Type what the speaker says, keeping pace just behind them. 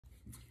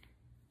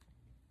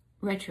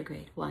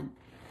Retrograde 1.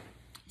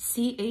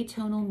 See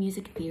atonal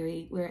music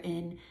theory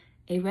wherein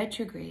a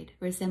retrograde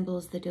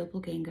resembles the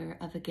doppelganger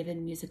of a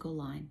given musical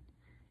line,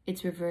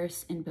 its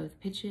reverse in both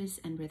pitches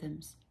and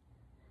rhythms.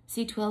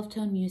 See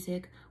 12-tone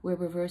music where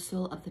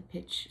reversal of the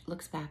pitch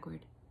looks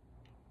backward.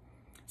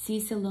 See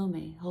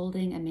Salome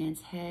holding a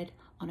man's head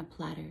on a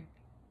platter.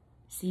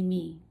 See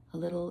me a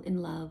little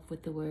in love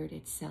with the word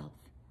itself,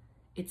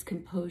 its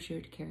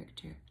composured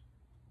character,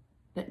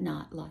 but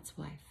not Lot's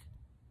wife.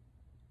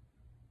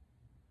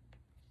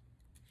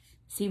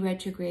 See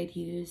retrograde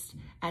used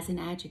as an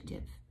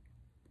adjective,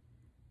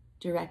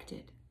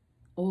 directed,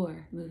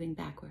 or moving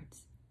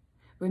backwards.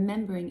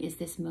 Remembering is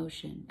this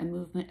motion, a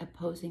movement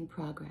opposing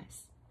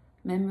progress.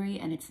 Memory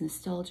and its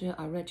nostalgia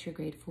are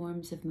retrograde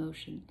forms of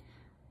motion.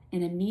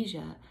 In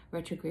amnesia,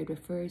 retrograde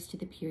refers to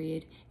the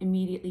period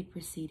immediately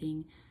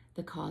preceding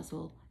the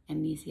causal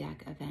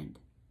amnesiac event,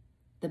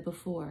 the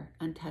before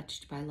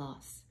untouched by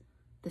loss,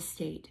 the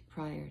state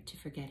prior to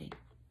forgetting.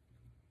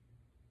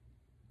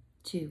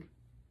 2.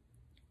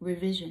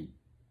 Revision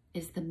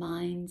is the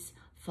mind's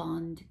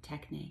fond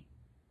techne.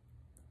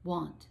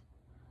 Want,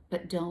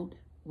 but don't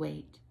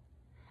wait,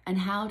 and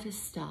how to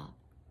stop,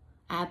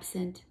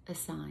 absent a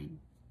sign,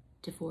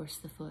 to force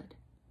the foot.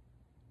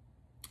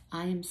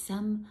 I am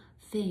some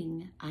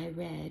thing I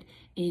read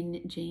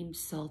in James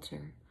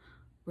Salter,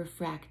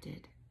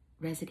 refracted,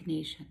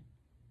 resignation.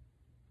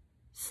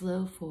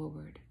 Slow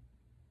forward,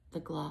 the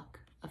Glock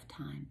of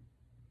time,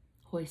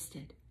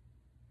 hoisted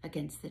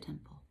against the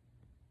temple.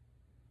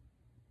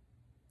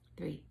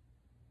 3.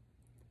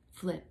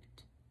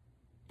 Flipped,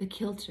 the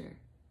kilter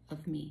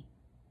of me,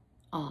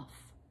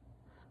 off,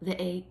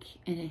 the ache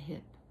in a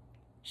hip,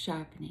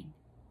 sharpening,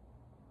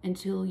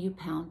 until you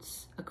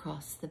pounce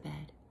across the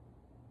bed,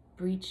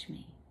 breach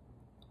me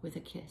with a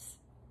kiss.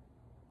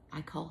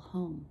 I call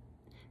home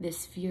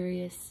this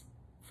furious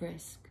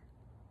frisk.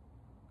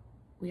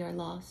 We are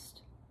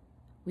lost,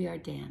 we are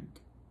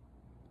damned,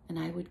 and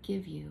I would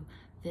give you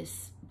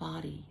this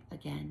body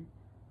again,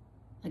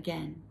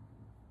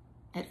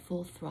 at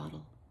full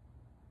throttle.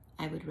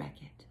 I would wreck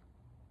it.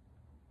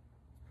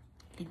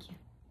 Thank you.